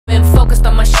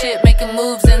shit, making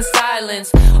moves in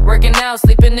silence. Working out,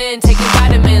 sleeping in, taking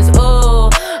vitamins. Ooh,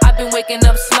 I've been waking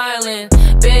up smiling.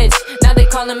 Bitch, now they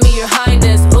calling me your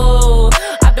highness. Ooh,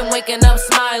 I've been waking up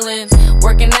smiling.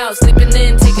 Working out, sleeping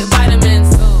in, taking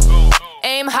vitamins.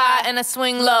 Aim high and I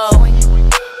swing low.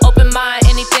 Open mind,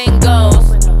 anything goes.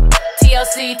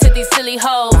 TLC to these silly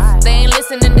hoes. They ain't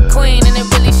listening to Queen and it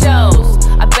really shows.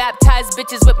 I baptize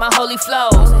bitches with my holy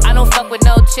flows. I don't fuck with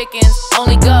no chickens,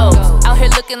 only goats. Out here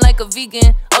looking like a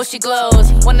vegan, oh she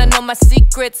glows. Wanna know my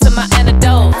secrets and my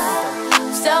antidotes.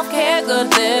 Self-care, good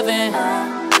living.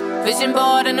 Vision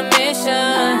board and a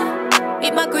mission.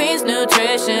 Eat my greens,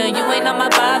 nutrition. You ain't on my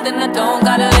vibe, then I don't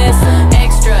gotta listen.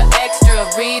 Extra, extra,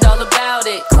 read all about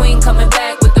it. Queen coming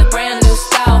back with a brand new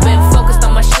style. Been focused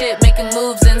on my shit, making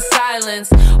moves in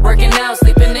silence. Working out,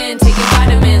 sleeping in, taking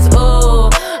vitamins. Ooh,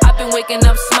 I've been waking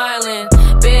up smiling.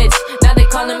 Bitch, now they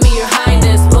calling me your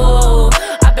highness. Ooh,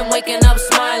 I've been waking up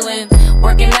smiling.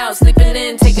 Working out, sleeping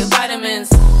in, taking vitamins.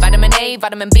 Vitamin A,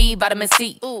 vitamin B, vitamin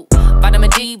C. Ooh, vitamin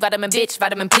D, vitamin bitch,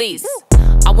 vitamin please.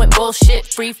 I went bullshit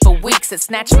free for weeks. It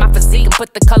snatched my physique and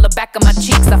put the color back on my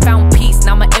cheeks. I found peace,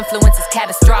 now my influence is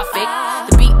catastrophic.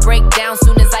 The beat break down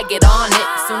soon as I get on it.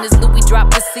 Soon as Louis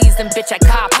drop the season, bitch, I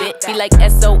cop it. Be like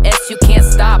SOS, you can't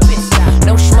stop it.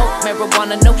 No smoke,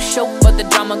 marijuana, no show, but the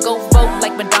drama go vote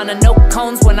like Madonna. No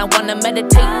cones when I wanna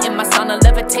meditate. In my sauna,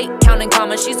 levitate, counting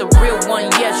karma. She's a real one,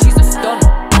 yeah, she's a stunner.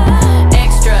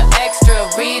 Extra, extra,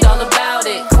 read all about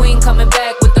it. Queen coming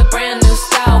back with a brand new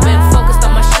style. Been focused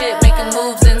on my shit, making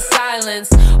moves in silence.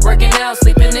 Working out,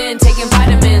 sleeping in, taking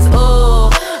vitamins. Ooh,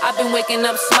 I've been waking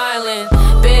up smiling.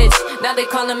 Bitch, now they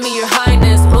calling me your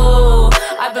highness. Ooh,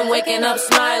 I've been waking up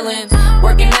smiling.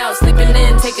 Working out, sleeping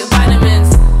in, taking vitamins.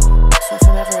 So if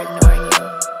I'm ever ignoring you,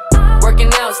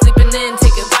 working out, sleeping in,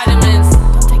 taking vitamins.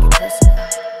 don't take it personal.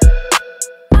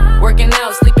 Working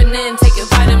out, sleeping in, taking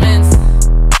vitamins.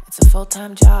 It's a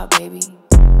full-time job, baby.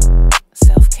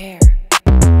 Self-care.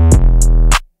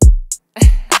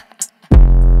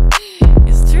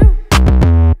 It's true.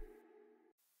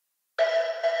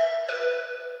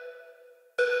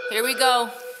 Here we go.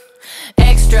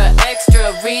 Extra,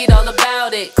 extra, read all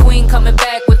about it. Queen coming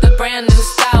back with a brand new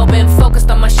style. Been focused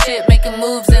on my shit, making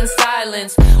moves in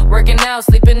silence. Working out,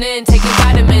 sleeping in, taking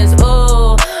vitamins.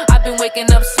 Ooh, I've been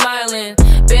waking up smiling.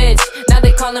 Bitch, now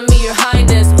they calling me your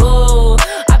highness. Ooh,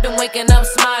 I've been waking up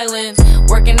smiling.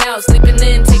 Working out, sleeping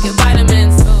in, taking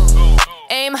vitamins.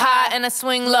 Aim high and I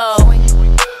swing low.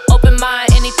 Open mind,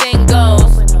 anything goes.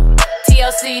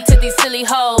 TLC to these silly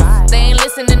hoes. They ain't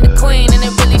listening to Queen and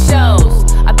it really shows.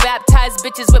 I baptize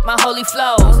bitches with my holy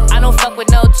flows. I don't fuck with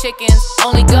no chickens,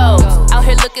 only goats. Out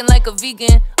here looking like a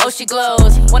vegan, oh she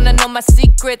glows. Wanna know my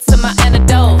secrets and my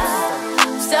antidotes.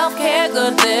 Self-care,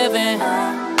 good living.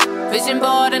 Vision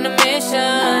board and a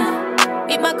mission.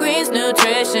 Eat my greens,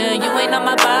 nutrition. You ain't on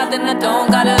my vibe, then I don't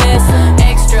gotta listen.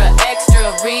 Extra,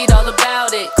 extra, read all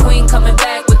about it. Queen coming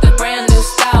back with a brand new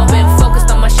style. Been focused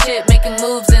on my shit, making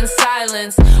moves in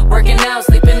silence. Working out,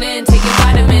 sleeping in, taking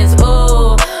vitamins.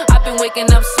 Ooh, I've been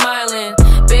waking up